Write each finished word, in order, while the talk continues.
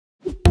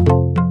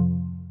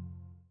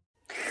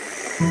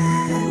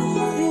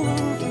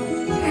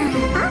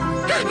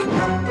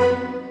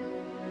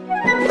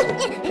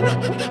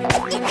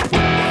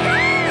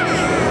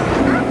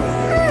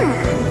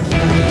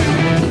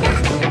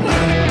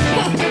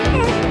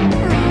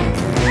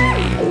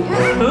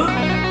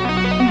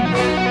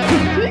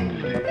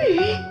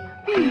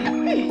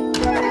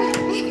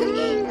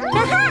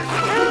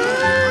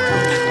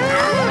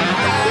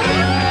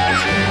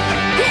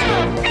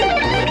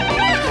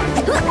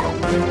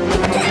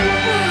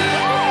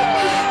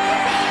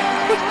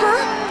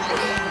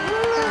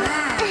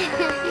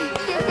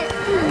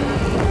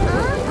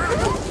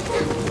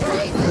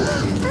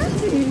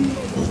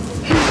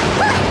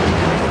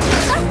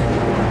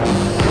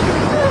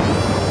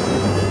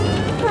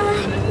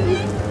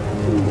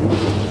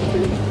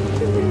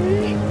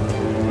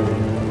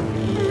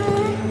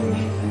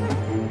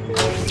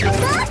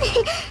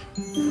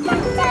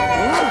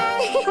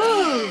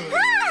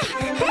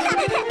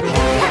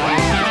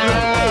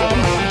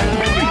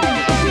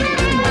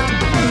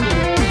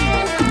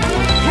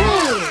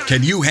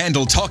Can you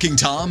handle Talking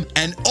Tom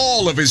and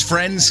all of his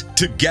friends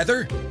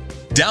together?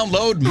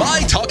 Download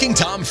My Talking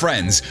Tom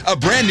Friends, a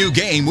brand new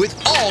game with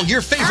all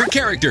your favorite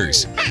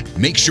characters.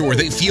 Make sure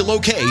they feel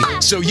okay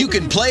so you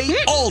can play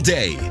all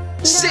day.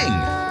 Sing,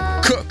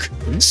 cook,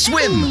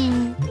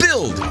 swim,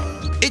 build,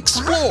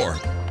 explore,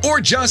 or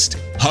just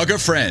hug a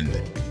friend.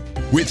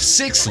 With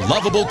 6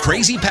 lovable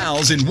crazy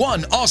pals in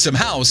one awesome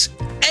house,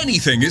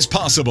 anything is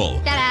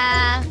possible.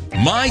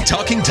 Ta-da! My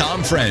Talking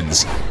Tom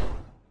Friends.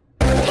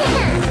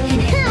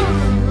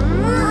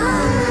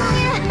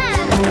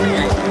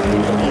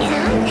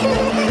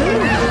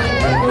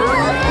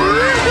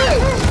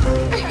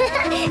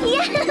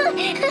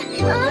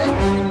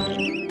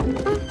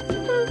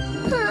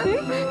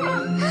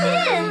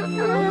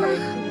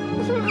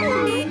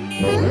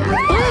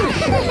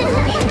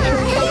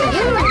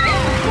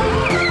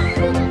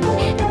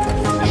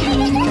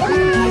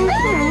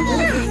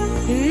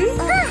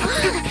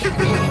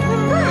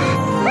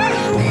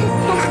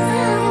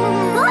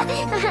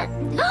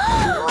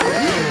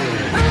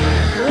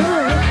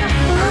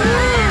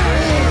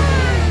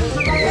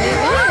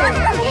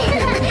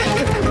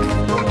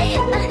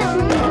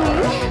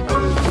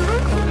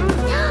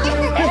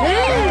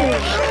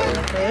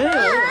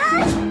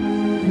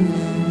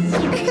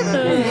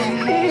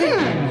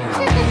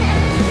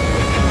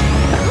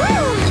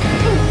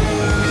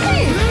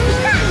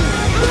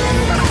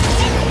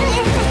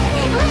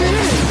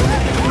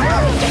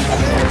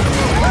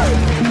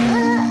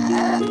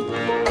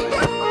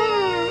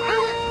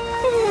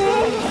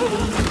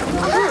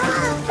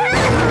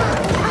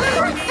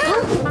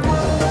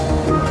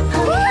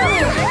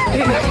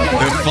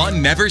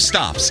 Fun never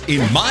stops in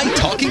My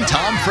Talking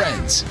Tom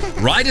Friends.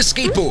 Ride a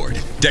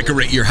skateboard,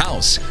 decorate your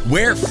house,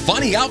 wear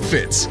funny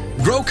outfits,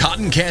 grow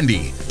cotton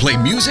candy, play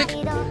music,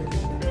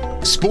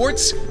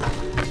 sports,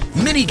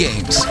 mini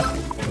games.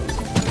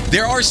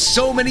 There are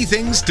so many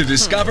things to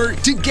discover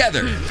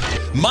together.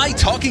 My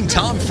Talking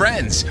Tom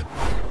Friends.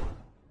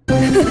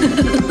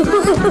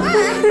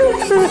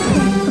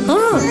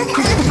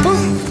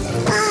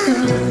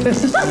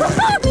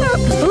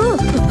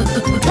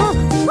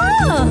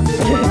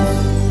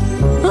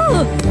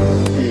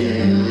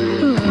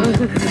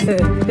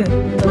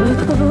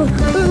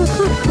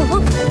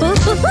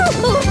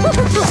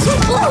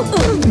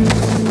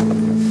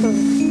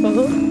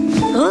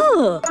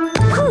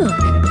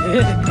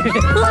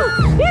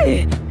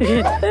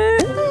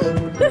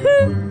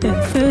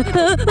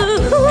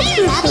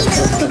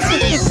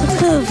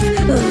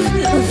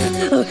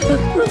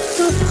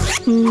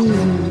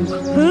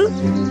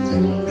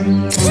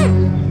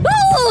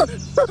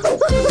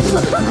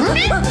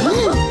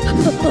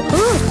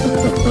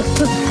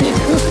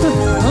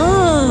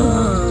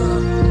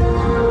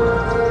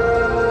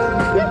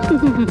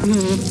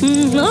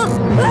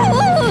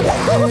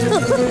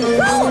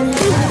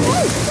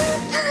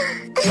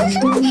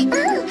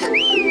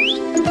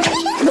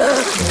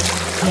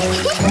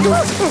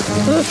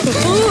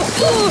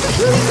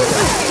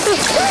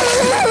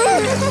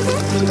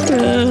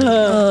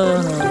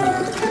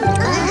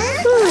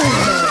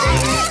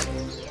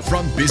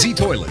 From busy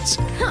toilets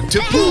to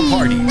pool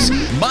parties,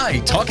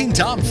 My Talking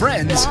Tom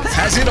Friends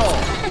has it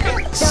all.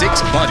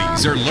 6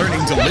 buddies are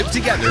learning to live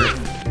together,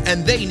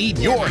 and they need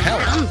your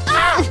help.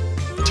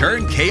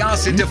 Turn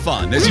chaos into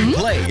fun as you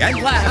play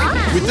and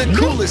laugh with the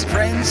coolest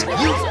friends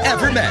you've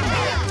ever met.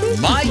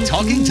 My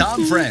Talking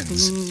Tom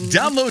Friends.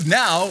 Download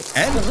now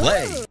and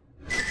play.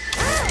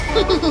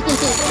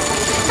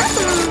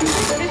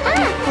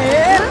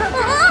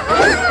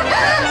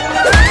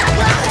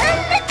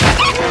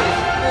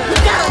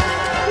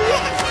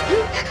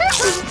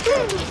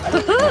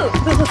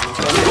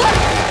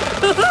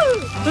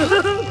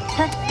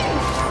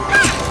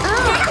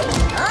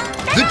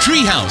 The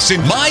treehouse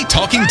in My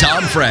Talking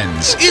Tom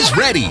Friends is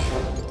ready.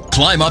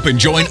 Climb up and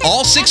join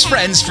all 6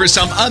 friends for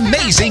some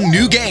amazing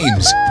new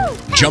games.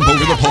 Jump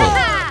over the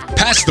pole,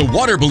 pass the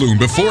water balloon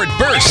before it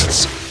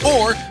bursts,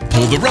 or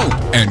pull the rope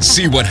and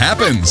see what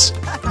happens.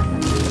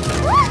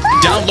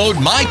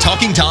 Download My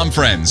Talking Tom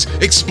Friends,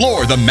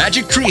 explore the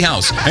Magic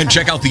Treehouse, and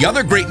check out the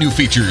other great new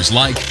features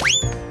like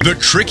the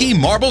tricky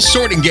marble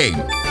sorting game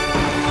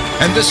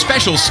and the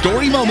special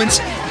story moments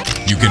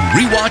you can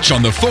rewatch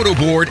on the photo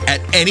board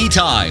at any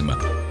time.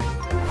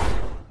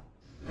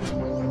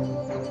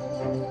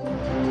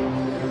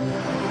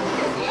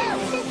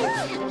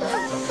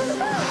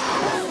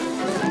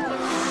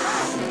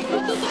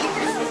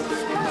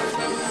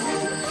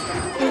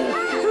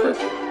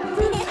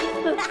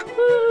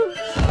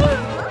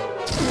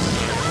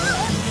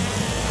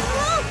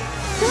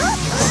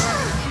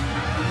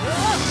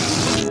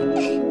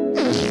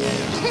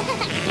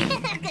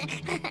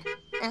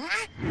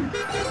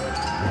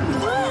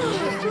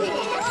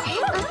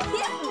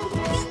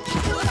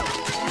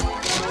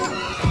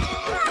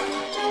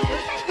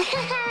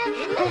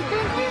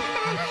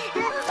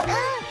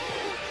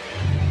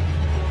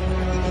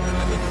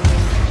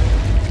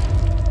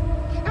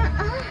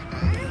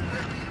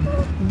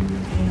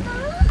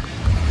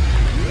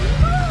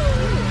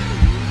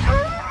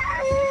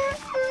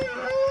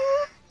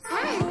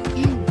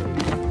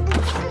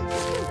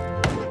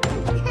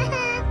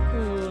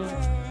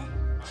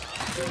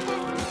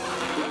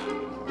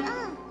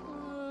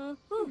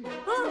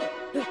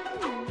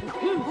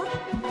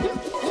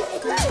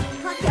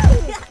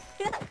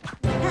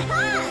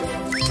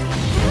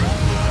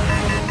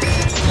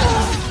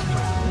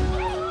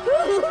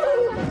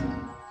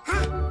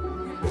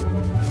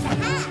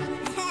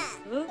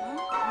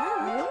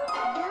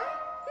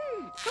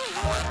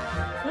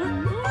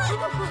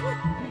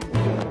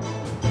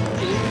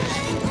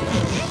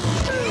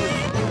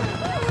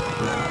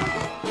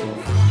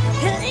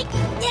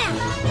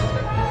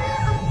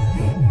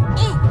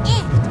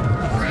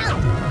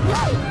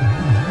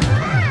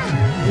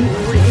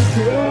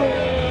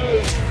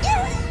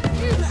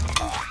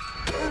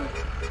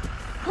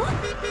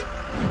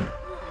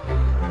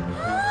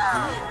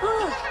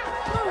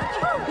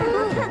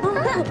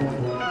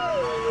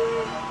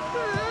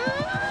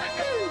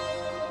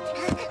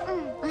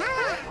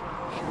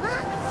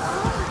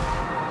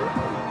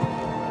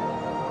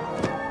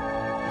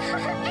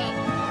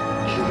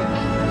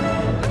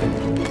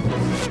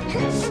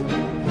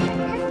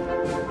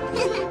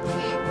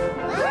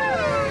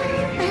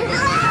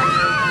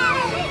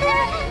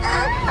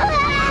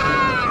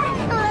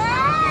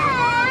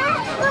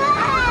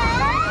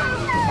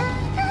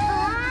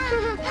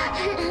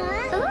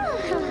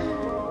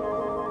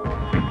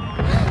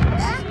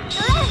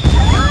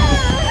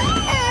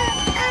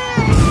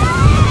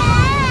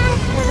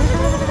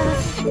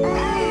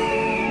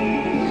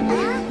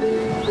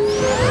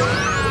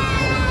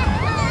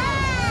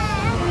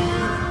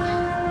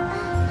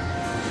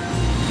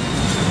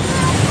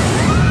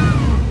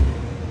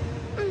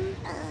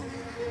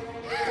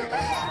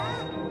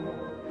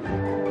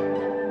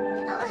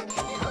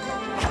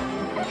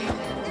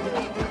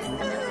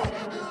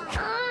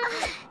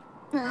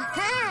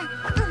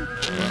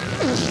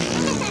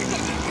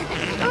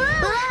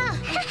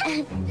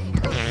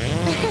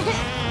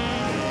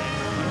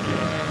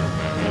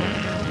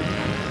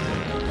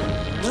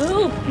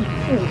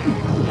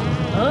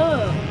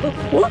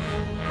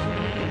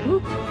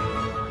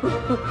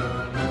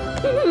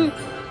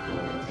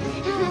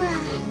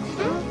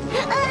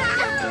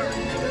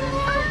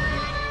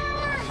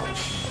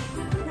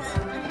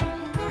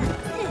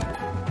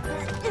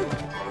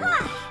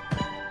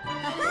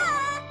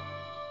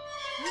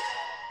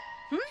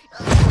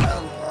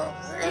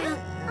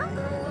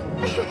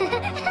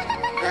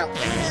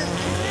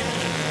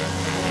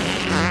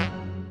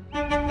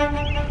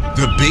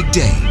 The big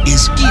day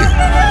is here,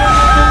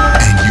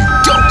 and you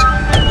don't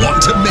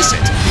want to miss it.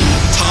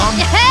 Tom,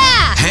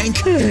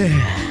 Hank,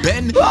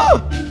 Ben,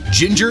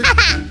 Ginger,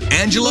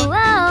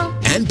 Angela,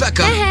 and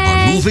Becca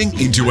are moving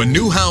into a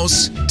new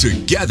house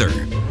together.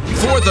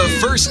 For the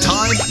first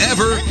time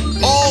ever,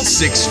 all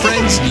 6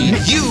 friends need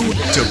you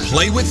to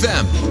play with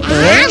them.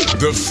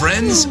 The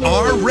friends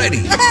are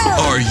ready.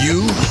 Are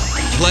you?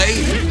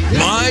 Play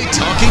My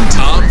Talking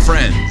Tom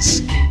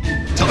Friends.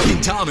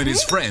 Talking Tom and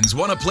his friends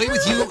want to play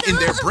with you in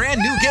their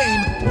brand new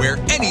game where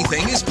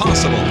anything is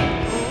possible.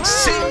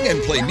 Sing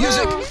and play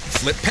music,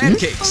 flip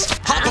pancakes,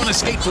 hop on a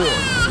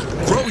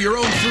skateboard, grow your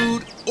own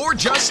food, or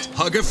just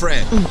hug a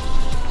friend.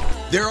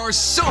 There are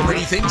so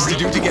many things to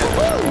do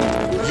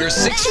together. Your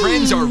 6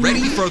 friends are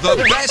ready for the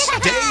best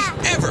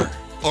day ever.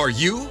 Are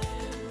you?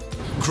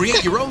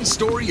 Create your own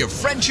story of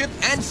friendship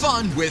and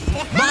fun with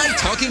My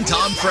Talking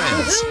Tom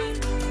Friends.